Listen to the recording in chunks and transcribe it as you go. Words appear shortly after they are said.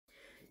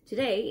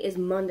Today is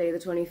Monday the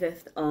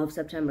 25th of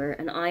September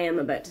and I am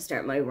about to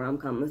start my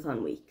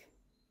RomComAthon week.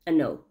 And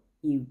no,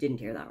 you didn't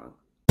hear that wrong.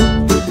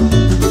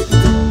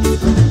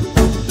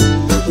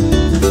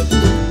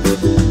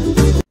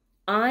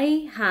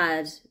 I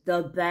had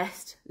the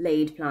best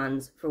laid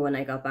plans for when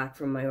I got back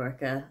from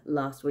Mallorca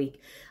last week.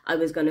 I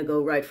was going to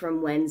go right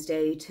from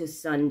Wednesday to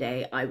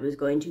Sunday. I was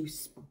going to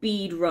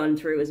speed run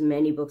through as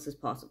many books as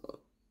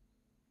possible.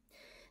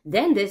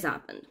 Then this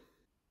happened.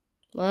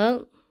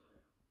 Well,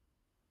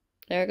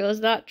 there goes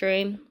that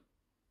dream.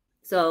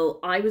 So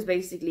I was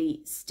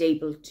basically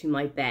stapled to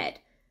my bed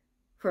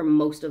for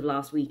most of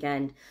last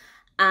weekend.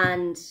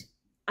 And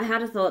I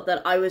had a thought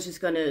that I was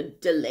just going to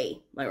delay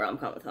my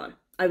RomComAthon.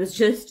 I was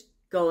just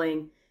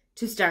going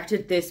to start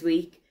it this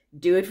week,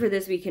 do it for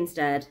this week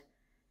instead,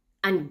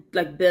 and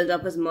like build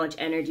up as much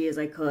energy as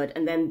I could,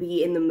 and then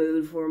be in the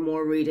mood for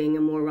more reading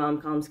and more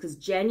rom-coms, because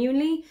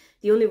genuinely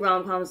the only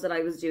rom-coms that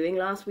I was doing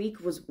last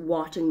week was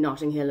watching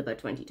Notting Hill about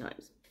 20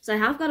 times. So I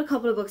have got a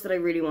couple of books that I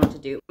really want to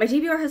do. My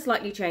TBR has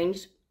slightly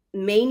changed,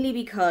 mainly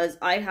because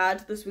I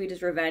had The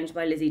Sweetest Revenge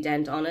by Lizzie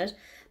Dent on it.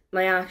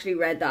 I actually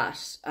read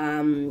that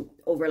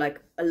over like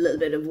a little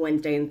bit of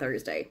Wednesday and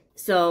Thursday.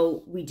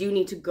 So we do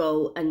need to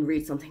go and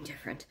read something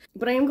different.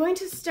 But I am going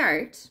to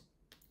start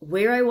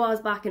where I was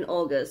back in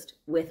August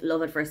with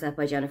Love at First Sight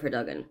by Jennifer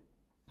Dugan,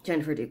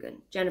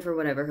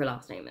 whatever her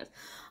last name is.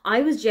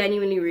 I was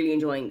genuinely really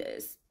enjoying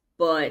this,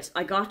 but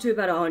I got to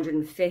about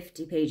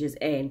 150 pages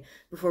in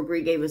before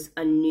Brie gave us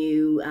a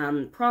new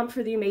prompt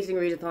for the Amazing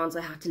Readathon, so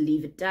I had to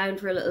leave it down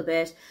for a little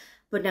bit,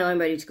 but now I'm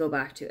ready to go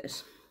back to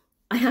it.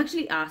 I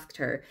actually asked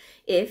her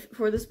if,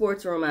 for the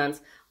sports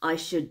romance, I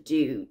should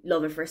do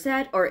Love at First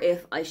Sight or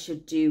if I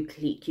should do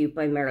Cleat Cute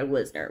by Meryl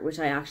Wisner, which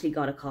I actually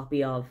got a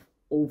copy of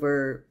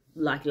over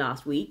like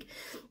last week.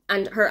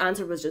 And her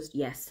answer was just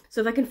yes.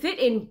 So if I can fit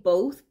in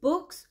both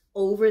books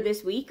over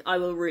this week, I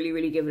will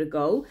really give it a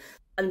go.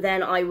 And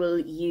then I will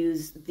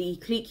use the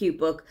Cleat Cute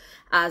book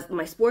as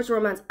my sports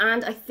romance.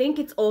 And I think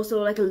it's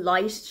also like a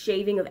light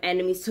shaving of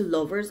enemies to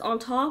lovers on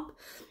top.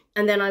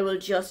 And then I will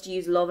just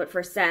use Love at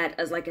First Sight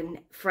as like a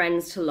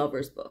friends to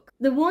lovers book.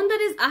 The one that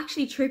is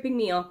actually tripping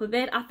me up a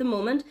bit at the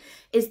moment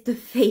is the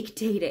fake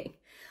dating.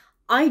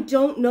 I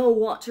don't know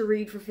what to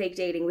read for fake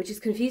dating, which is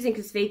confusing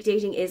because fake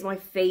dating is my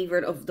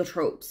favorite of the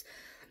tropes.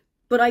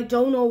 But I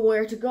don't know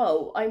where to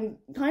go. I'm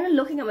kind of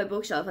looking at my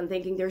bookshelf and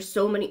thinking there's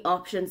so many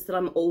options that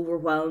I'm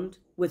overwhelmed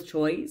with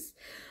choice.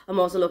 I'm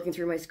also looking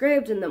through my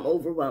script and I'm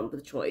overwhelmed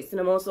with choice.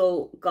 And I'm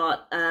also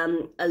got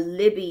a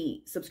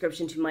Libby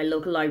subscription to my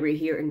local library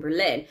here in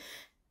Berlin.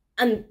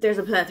 And there's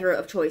a plethora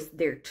of choice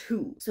there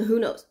too. So who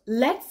knows?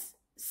 Let's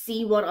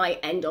see what I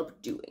end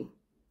up doing.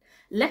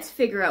 Let's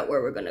figure out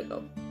where we're gonna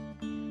go.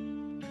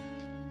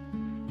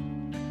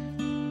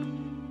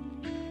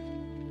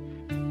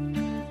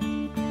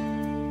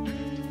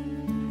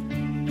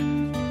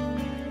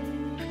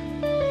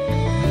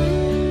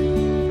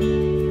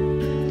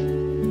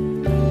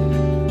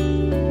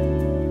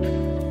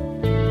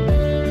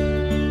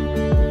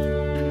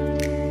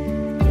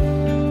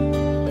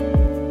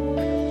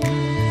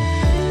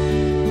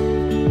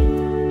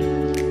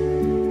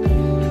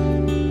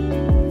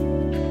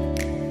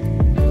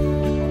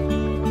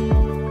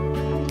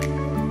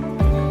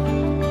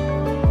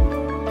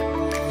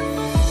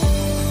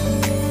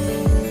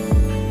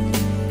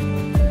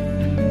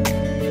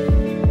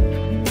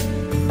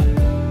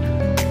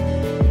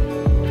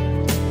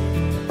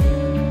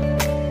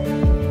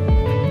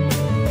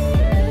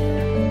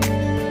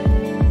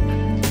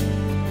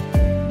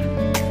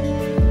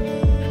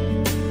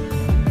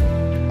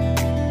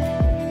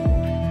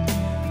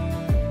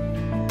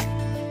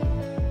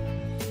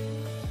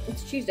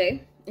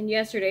 Tuesday, and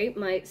yesterday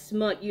my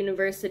Smut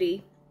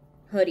University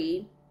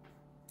hoodie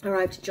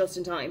arrived just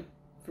in time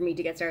for me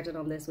to get started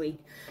on this week.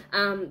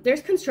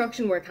 There's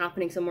construction work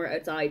happening somewhere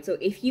outside, so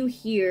if you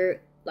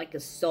hear like a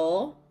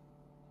saw,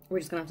 we're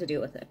just gonna have to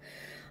deal with it.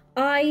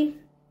 I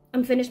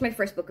am finished my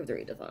first book of the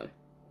readathon.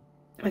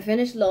 I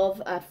finished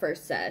Love at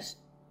First Sight.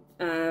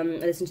 I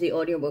listened to the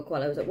audiobook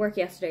while I was at work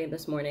yesterday and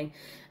this morning,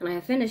 and I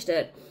have finished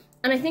it,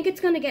 and I think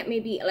it's gonna get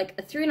maybe like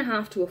a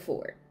 3.5 to a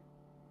 4.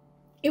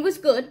 It was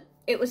good.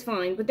 It was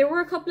fine, but there were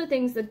a couple of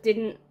things that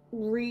didn't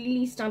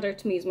really stand out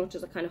to me as much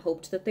as I kind of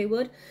hoped that they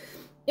would.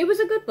 It was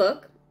a good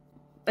book.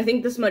 I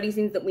think the smutty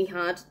scenes that we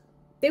had,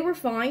 they were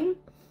fine,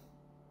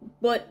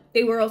 but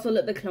they were also a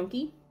little bit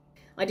clunky.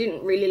 I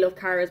didn't really love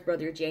Cara's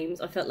brother James.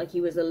 I felt like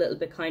he was a little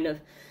bit kind of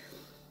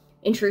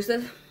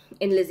intrusive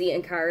in Lizzie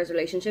and Cara's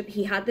relationship.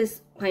 He had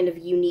this kind of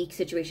unique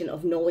situation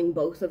of knowing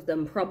both of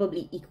them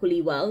probably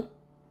equally well,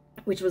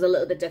 which was a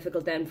little bit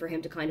difficult then for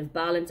him to kind of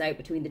balance out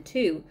between the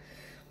two.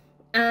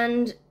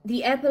 And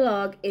the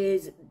epilogue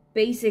is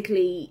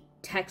basically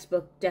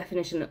textbook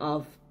definition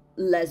of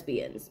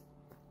lesbians.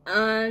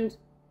 And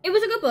it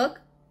was a good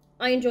book.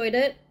 I enjoyed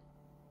it.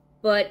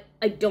 But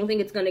I don't think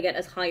it's going to get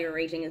as high a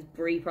rating as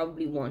Brie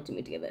probably wanted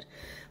me to give it.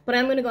 But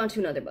I'm going to go on to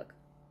another book.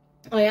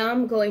 I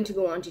am going to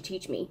go on to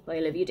Teach Me by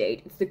Olivia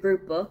Dade. It's the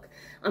group book.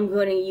 I'm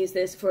going to use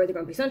this for the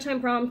Grumpy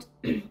Sunshine prompt.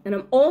 And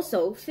I'm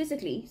also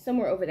physically,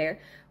 somewhere over there,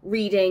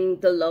 reading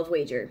The Love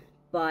Wager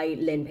by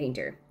Lynn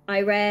Painter.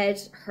 I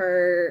read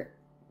her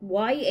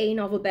YA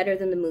novel Better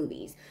Than the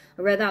Movies.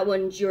 I read that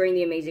one during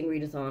the Amazing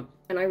Readathon,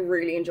 and I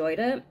really enjoyed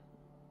it.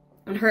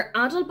 And her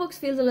adult books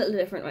feels a little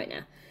different right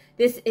now.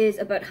 This is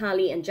about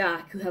Hallie and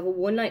Jack, who have a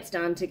one-night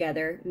stand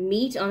together,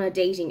 meet on a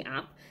dating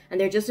app, and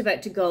they're just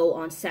about to go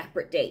on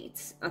separate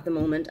dates at the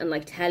moment and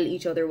like tell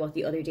each other what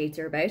the other dates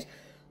are about.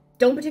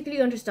 Don't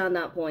particularly understand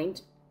that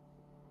point.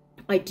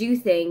 I do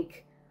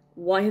think,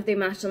 why have they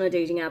matched on a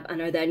dating app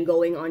and are then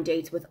going on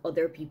dates with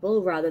other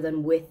people rather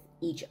than with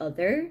each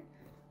other?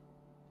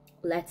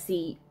 Let's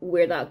see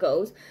where that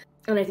goes.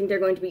 And I think they're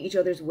going to be each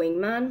other's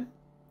wingman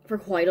for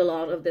quite a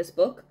lot of this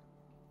book.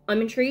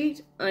 I'm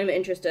intrigued, I'm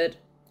interested.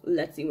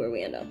 Let's see where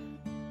we end up.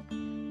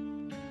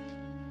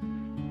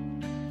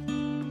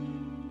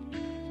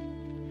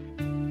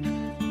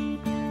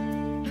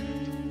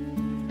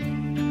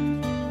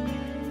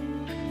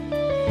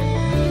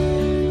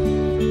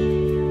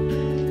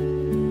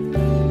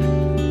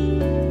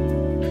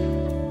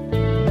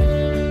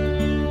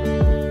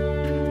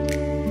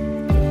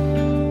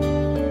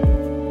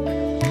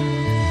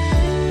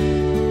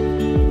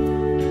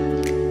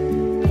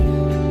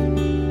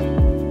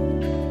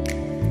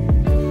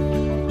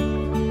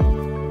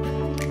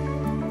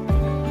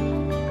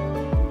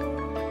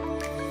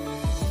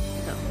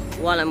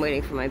 While I'm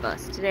waiting for my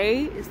bus.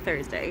 Today is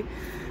Thursday.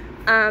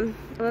 I'm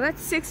about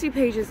 60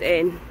 pages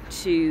in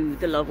to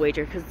The Love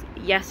Wager because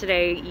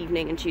yesterday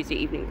evening and Tuesday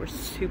evening were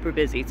super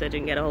busy, so I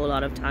didn't get a whole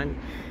lot of time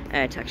to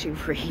actually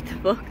read the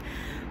book.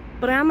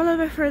 But I am a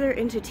little bit further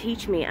into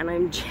Teach Me, and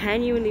I'm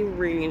genuinely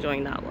really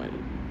enjoying that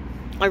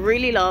one. I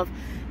really love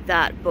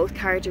that both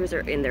characters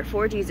are in their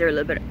 40s, they're a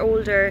little bit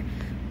older.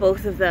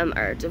 Both of them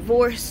are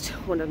divorced,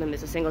 one of them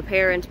is a single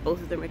parent,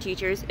 both of them are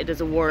teachers. It is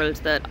a world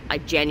that I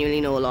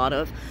genuinely know a lot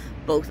of.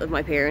 Both of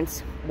my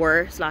parents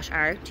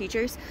were/are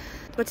teachers.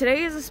 But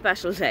today is a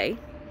special day.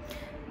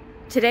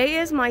 Today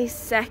is my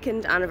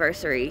 2nd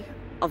anniversary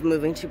of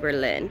moving to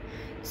Berlin.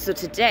 So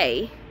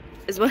today,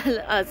 as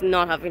well as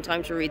not having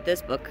time to read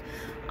this book,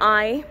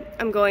 I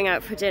am going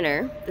out for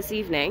dinner this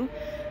evening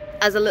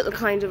as a little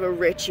kind of a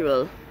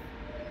ritual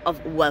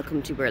of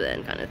welcome to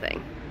Berlin kind of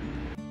thing.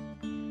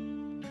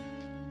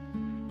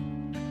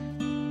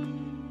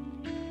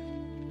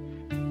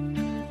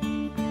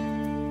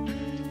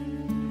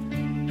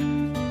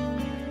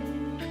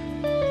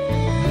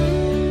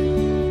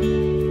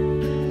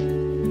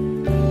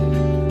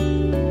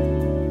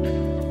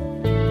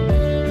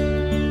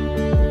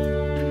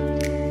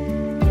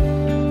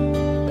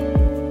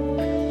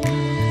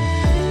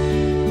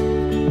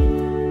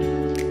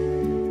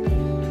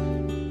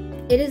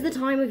 It is the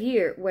time of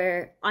year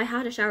where I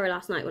had a shower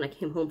last night when I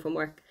came home from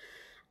work,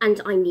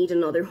 and I need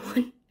another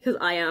one because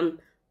I am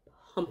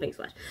pumping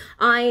sweat.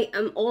 I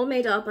am all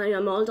made up and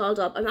I'm all dolled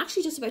up. I'm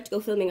actually just about to go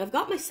filming. I've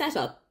got my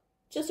setup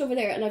just over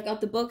there, and I've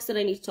got the books that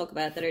I need to talk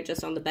about that are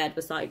just on the bed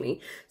beside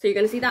me. So you're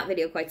going to see that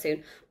video quite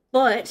soon.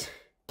 But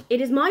it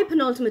is my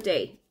penultimate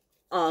day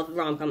of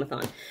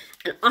RomComAthon,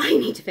 and I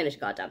need to finish a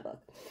goddamn book.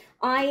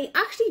 I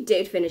actually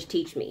did finish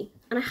Teach Me,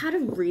 and I had a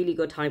really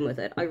good time with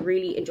it. I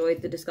really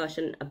enjoyed the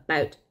discussion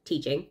about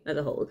teaching as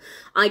a whole.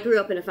 I grew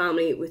up in a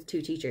family with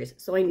 2 teachers,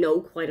 so I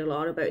know quite a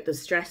lot about the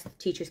stress that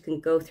teachers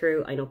can go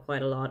through. I know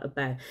quite a lot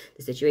about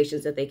the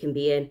situations that they can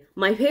be in.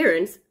 My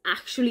parents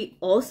actually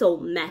also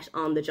met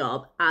on the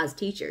job as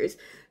teachers,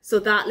 so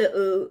that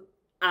little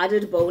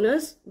added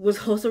bonus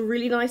was also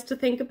really nice to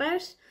think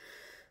about.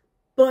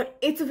 But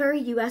it's a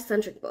very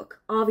US-centric book,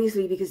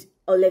 obviously, because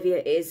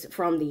Olivia is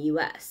from the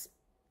US.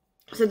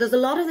 So there's a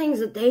lot of things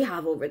that they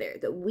have over there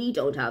that we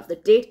don't have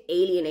that did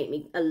alienate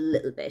me a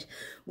little bit.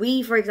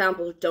 We, for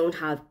example, don't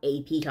have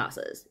AP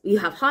classes. You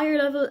have higher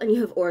level and you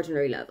have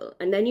ordinary level,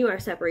 and then you are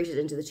separated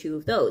into the 2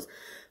 of those.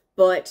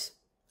 But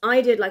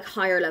I did like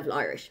higher level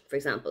Irish, for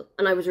example,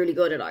 and I was really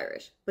good at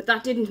Irish. But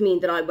that didn't mean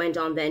that I went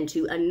on then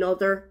to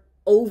another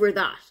over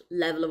that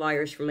level of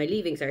Irish for my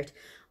leaving cert.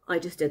 I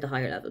just did the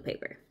higher level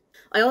paper.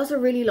 I also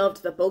really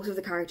loved that both of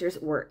the characters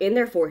were in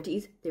their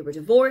 40s, they were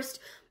divorced,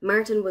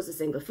 Martin was a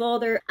single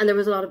father, and there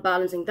was a lot of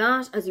balancing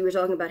that as you were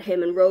talking about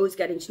him and Rose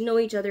getting to know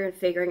each other and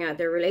figuring out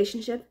their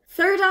relationship.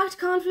 3rd act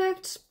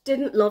conflict,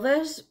 didn't love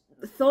it,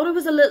 thought it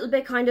was a little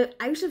bit kind of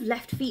out of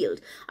left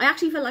field. I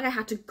actually felt like I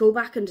had to go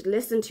back and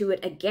listen to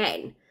it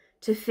again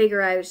to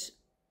figure out,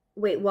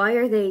 wait, why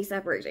are they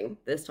separating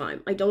this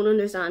time? I don't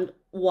understand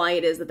why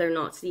it is that they're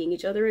not seeing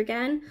each other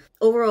again.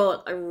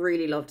 Overall, I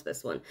really loved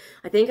this one.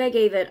 I think I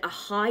gave it a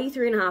high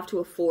 3.5 to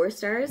a 4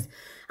 stars.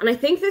 And I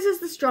think this is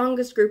the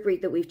strongest group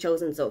read that we've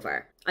chosen so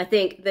far. I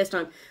think this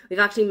time we've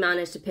actually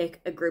managed to pick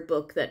a group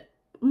book that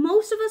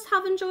most of us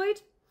have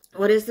enjoyed.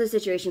 What is the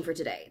situation for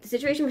today? The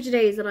situation for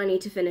today is that I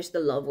need to finish The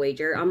Love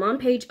Wager. I'm on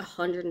page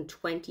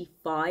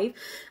 125,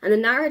 and the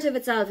narrative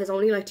itself is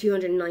only like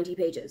 290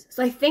 pages.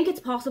 So I think it's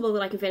possible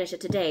that I can finish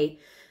it today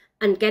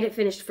and get it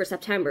finished for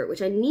September,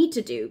 which I need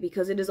to do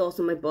because it is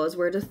also my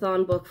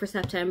BuzzWord-a-thon book for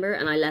September,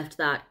 and I left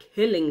that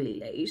killingly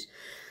late.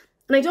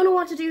 And I don't know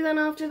what to do then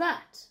after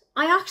that.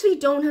 I actually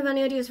don't have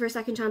any ideas for a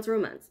second chance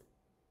romance,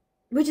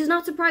 which is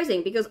not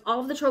surprising because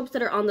of the tropes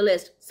that are on the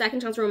list,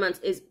 second chance romance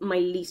is my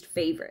least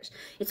favourite.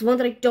 It's one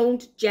that I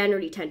don't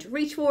generally tend to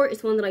reach for.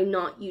 It's one that I'm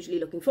not usually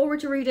looking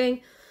forward to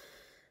reading.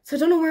 So I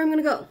don't know where I'm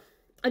going to go.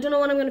 I don't know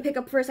what I'm going to pick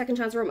up for a second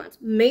chance romance.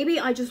 Maybe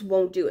I just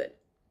won't do it.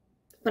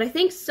 But I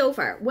think so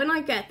far, when I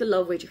get the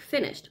Love Wager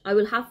finished, I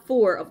will have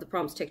 4 of the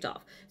prompts ticked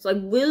off. So I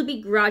will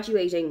be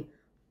graduating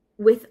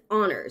with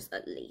honours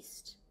at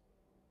least.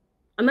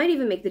 I might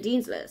even make the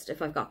Dean's List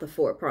if I've got the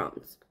 4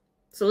 prompts.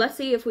 So let's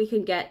see if we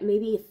can get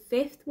maybe a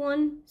 5th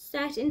one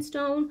set in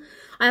stone.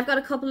 I've got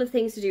a couple of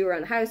things to do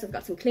around the house. I've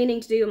got some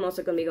cleaning to do. I'm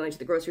also going to be going to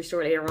the grocery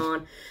store later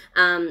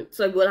on.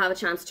 So I will have a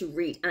chance to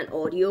read an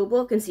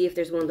audiobook and see if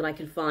there's one that I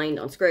can find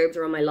on Scribd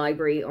or on my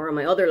library or on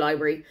my other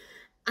library.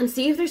 And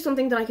see if there's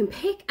something that I can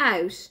pick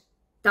out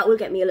that will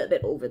get me a little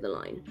bit over the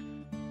line.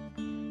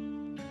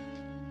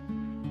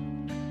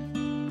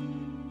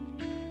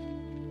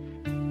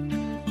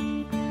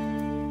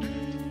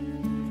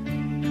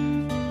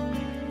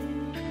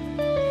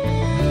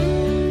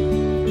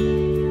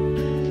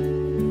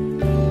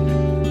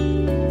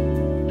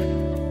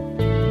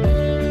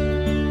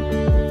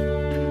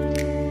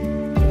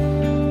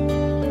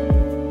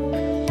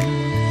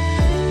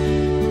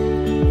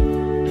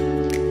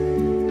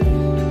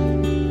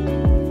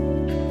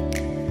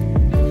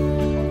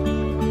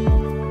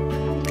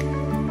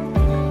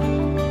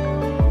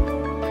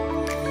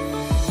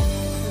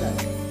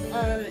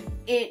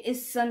 It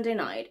is Sunday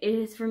night. It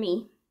is, for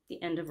me,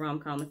 the end of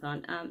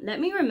RomComAthon. Let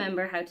me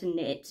remember how to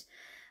knit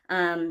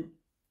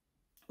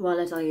while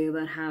I tell you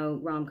about how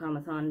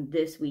RomComAthon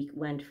this week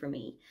went for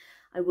me.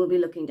 I will be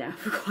looking down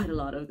for quite a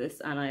lot of this,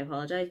 and I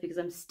apologise because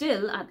I'm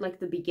still at like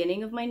the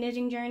beginning of my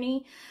knitting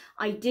journey.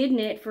 I did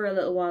knit for a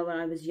little while when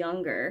I was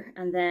younger,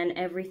 and then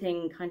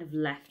everything kind of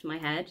left my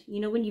head.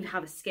 You know, when you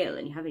have a skill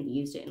and you haven't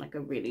used it in like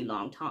a really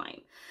long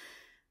time.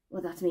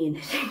 Well, that's me in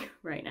knitting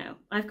right now.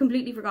 I've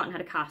completely forgotten how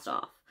to cast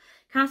off.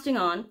 Casting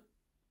on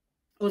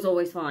was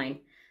always fine,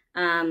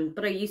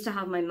 but I used to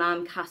have my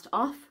mum cast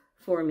off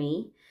for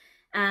me,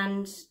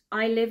 and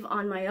I live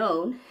on my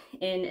own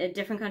in a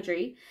different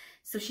country,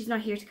 so she's not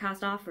here to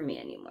cast off for me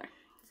anymore.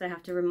 So I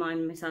have to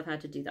remind myself how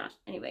to do that.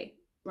 Anyway,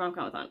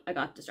 RomComAthon, I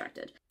got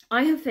distracted.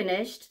 I have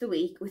finished the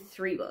week with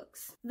 3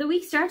 books. The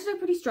week started out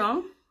pretty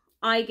strong.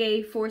 I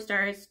gave 4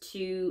 stars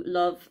to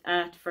Love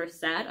at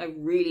First Sight. I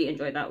really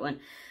enjoyed that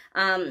one.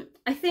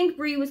 I think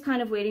Brie was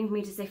kind of waiting for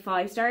me to say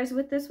 5 stars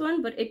with this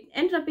one, but it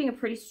ended up being a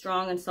pretty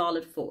strong and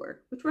solid 4,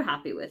 which we're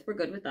happy with. We're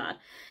good with that.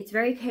 It's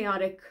very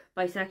chaotic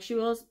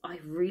bisexuals. I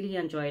really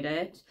enjoyed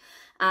it.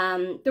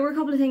 There were a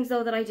couple of things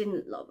though that I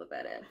didn't love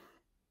about it.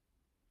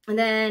 And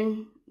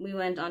then we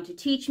went on to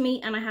Teach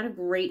Me, and I had a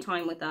great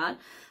time with that.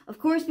 Of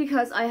course,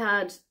 because I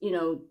had, you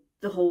know,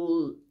 the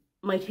whole,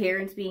 my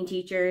parents being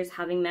teachers,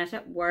 having met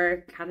at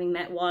work, having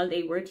met while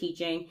they were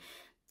teaching,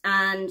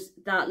 and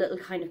that little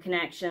kind of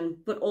connection,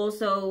 but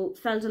also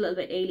felt a little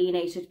bit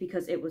alienated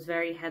because it was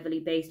very heavily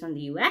based on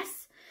the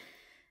US.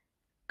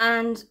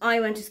 And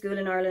I went to school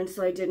in Ireland,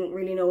 so I didn't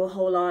really know a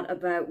whole lot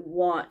about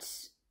what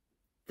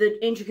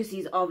the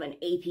intricacies of an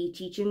AP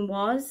teaching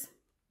was.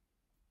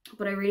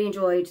 But I really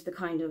enjoyed the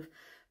kind of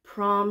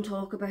prom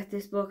talk about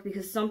this book,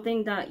 because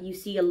something that you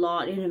see a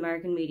lot in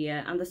American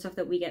media and the stuff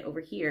that we get over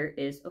here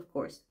is, of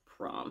course,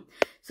 prom.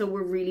 So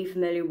we're really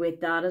familiar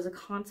with that as a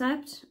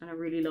concept, and I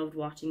really loved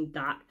watching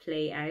that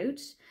play out.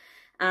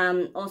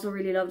 Also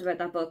really loved about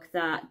that book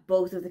that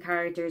both of the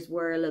characters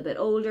were a little bit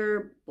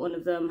older. One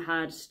of them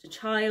had a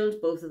child,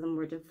 both of them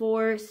were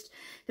divorced.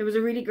 There was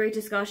a really great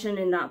discussion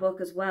in that book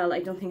as well, I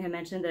don't think I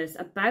mentioned this,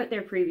 about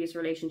their previous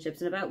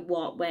relationships and about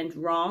what went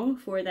wrong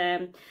for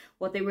them,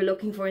 what they were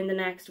looking for in the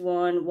next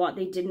one, what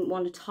they didn't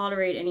want to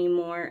tolerate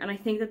anymore. And I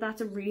think that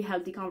that's a really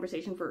healthy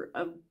conversation for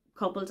a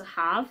couple to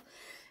have,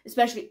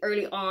 especially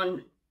early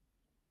on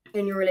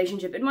in your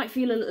relationship. It might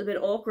feel a little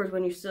bit awkward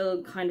when you're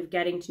still kind of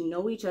getting to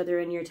know each other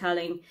and you're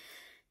telling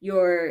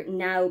your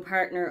now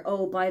partner,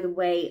 oh, by the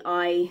way,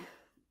 I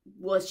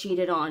was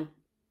cheated on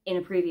in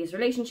a previous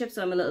relationship,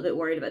 so I'm a little bit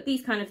worried about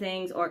these kind of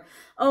things, or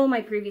oh, my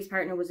previous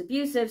partner was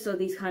abusive, so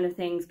these kind of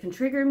things can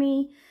trigger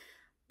me.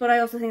 But I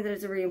also think that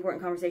it's a really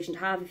important conversation to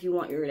have if you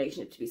want your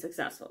relationship to be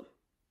successful.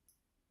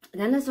 And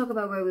then let's talk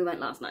about where we went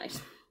last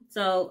night.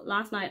 So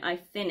last night I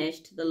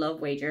finished The Love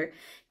Wager.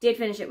 Did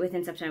finish it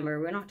within September.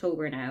 We're in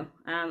October now.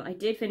 I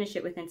did finish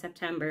it within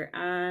September,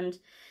 and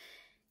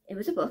it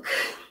was a book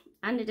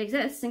and it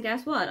exists, and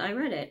guess what? I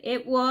read it.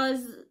 It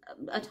was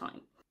a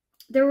time.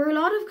 There were a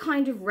lot of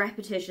kind of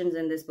repetitions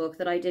in this book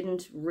that I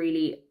didn't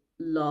really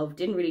love,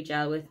 didn't really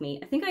gel with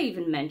me. I think I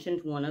even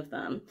mentioned one of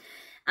them,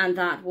 and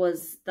that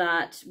was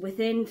that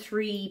within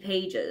 3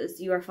 pages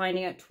you are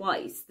finding out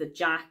twice that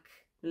Jack,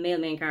 the male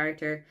main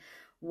character,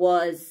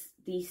 was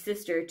the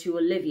sister to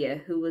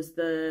Olivia, who was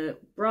the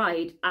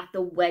bride at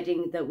the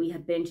wedding that we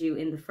had been to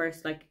in the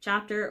first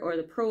chapter or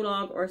the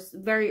prologue, or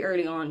very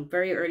early on,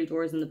 very early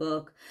doors in the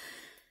book.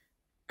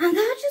 And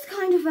that just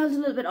kind of felt a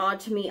little bit odd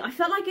to me. I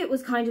felt like it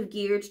was kind of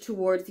geared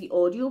towards the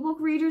audiobook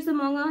readers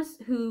among us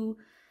who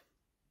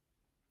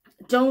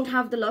don't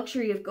have the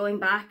luxury of going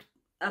back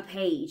a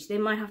page. They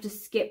might have to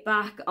skip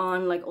back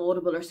on like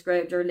Audible or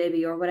Scribd or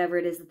Libby or whatever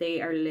it is that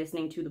they are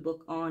listening to the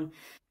book on,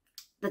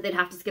 that they'd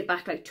have to skip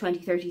back like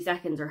 20-30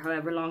 seconds or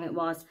however long it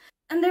was.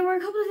 And there were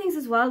a couple of things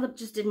as well that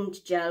just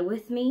didn't gel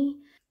with me.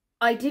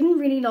 I didn't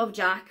really love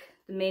Jack,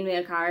 the main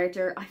male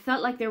character. I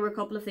felt like there were a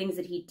couple of things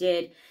that he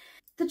did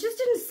that just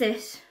didn't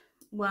sit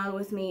well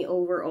with me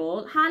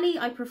overall. Hallie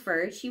I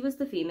preferred. She was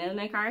the female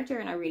main character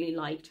and I really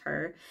liked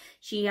her.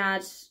 She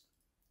had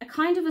a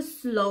kind of a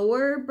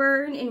slower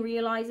burn in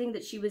realising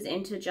that she was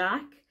into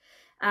Jack.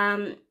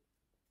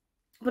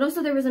 But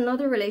also there was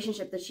another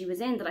relationship that she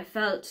was in that I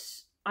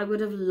felt I would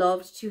have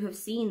loved to have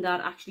seen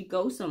that actually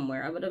go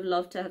somewhere. I would have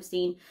loved to have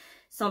seen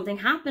something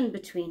happen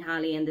between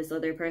Hallie and this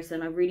other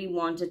person. I really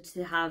wanted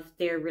to have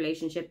their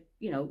relationship,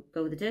 you know,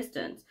 go the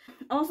distance.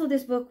 Also,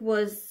 this book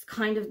was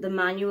kind of the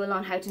manual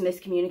on how to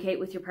miscommunicate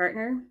with your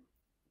partner.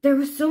 There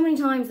were so many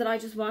times that I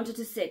just wanted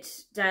to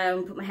sit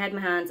down, put my head in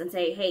my hands and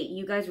say, hey,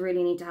 you guys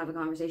really need to have a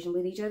conversation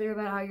with each other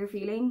about how you're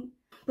feeling.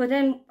 But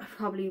then I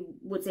probably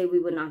would say we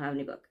would not have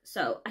any book.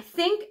 So I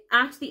think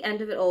at the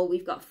end of it all,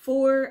 we've got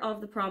 4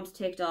 of the prompts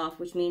ticked off,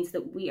 which means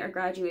that we are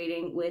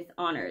graduating with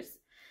honours.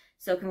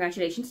 So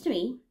congratulations to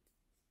me.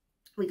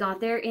 We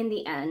got there in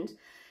the end.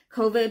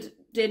 COVID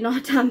did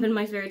not dampen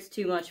my spirits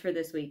too much for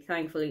this week,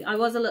 thankfully. I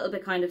was a little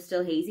bit kind of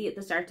still hazy at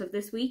the start of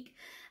this week,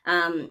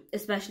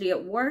 especially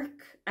at work.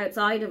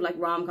 Outside of like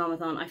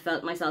RomComAthon, I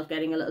felt myself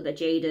getting a little bit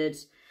jaded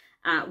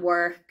at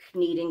work,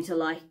 needing to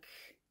like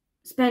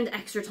spend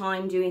extra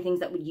time doing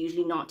things that would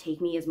usually not take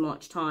me as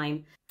much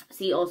time.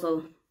 See,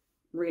 also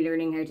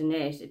relearning how to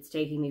knit. It's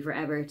taking me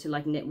forever to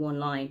like knit one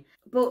line.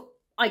 But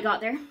I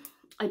got there.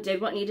 I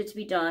did what needed to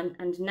be done,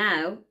 and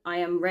now I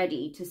am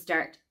ready to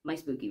start my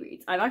spooky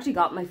reads. I've actually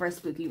got my first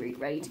spooky read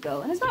ready to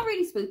go, and it's not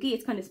really spooky,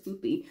 it's kind of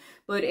spoopy,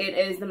 but it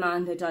is The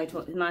Man Who Died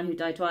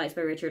Twice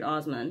by Richard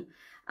Osman,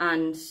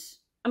 and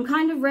I'm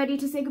kind of ready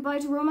to say goodbye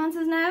to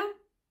romances now.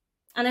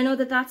 And I know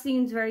that that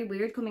seems very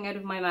weird coming out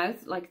of my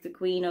mouth, like the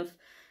queen of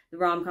the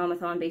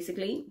RomComAthon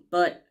basically,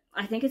 but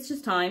I think it's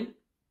just time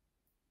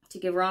to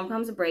give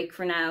rom-coms a break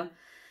for now.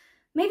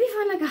 Maybe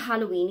find like a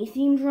Halloween-y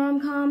themed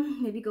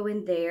rom-com, maybe go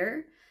in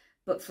there.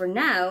 But for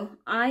now,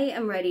 I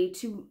am ready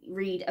to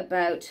read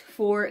about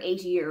 4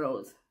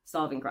 80-year-olds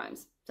solving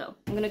crimes. So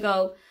I'm going to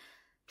go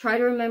try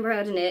to remember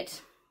how to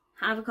knit,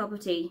 have a cup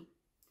of tea,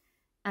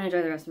 and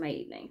enjoy the rest of my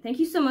evening. Thank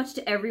you so much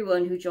to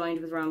everyone who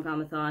joined with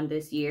RomComAthon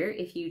this year.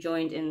 If you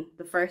joined in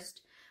the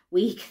first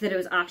week that it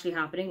was actually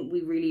happening,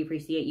 we really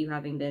appreciate you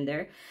having been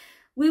there.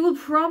 We will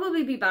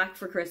probably be back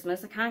for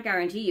Christmas. I can't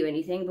guarantee you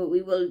anything, but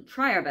we will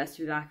try our best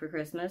to be back for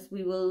Christmas.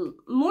 We will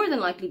more than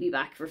likely be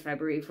back for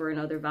February for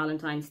another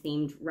Valentine's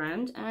themed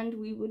round, and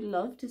we would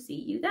love to see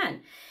you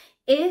then.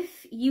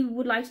 If you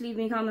would like to leave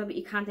me a comment but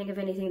you can't think of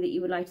anything that you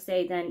would like to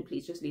say, then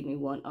please just leave me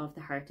one of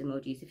the heart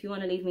emojis. If you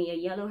want to leave me a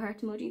yellow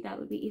heart emoji, that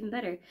would be even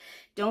better.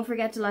 Don't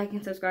forget to like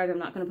and subscribe. I'm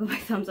not going to put my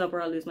thumbs up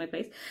or I'll lose my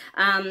place,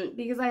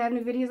 because I have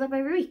new videos up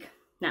every week.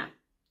 Now,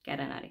 get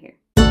on out of here.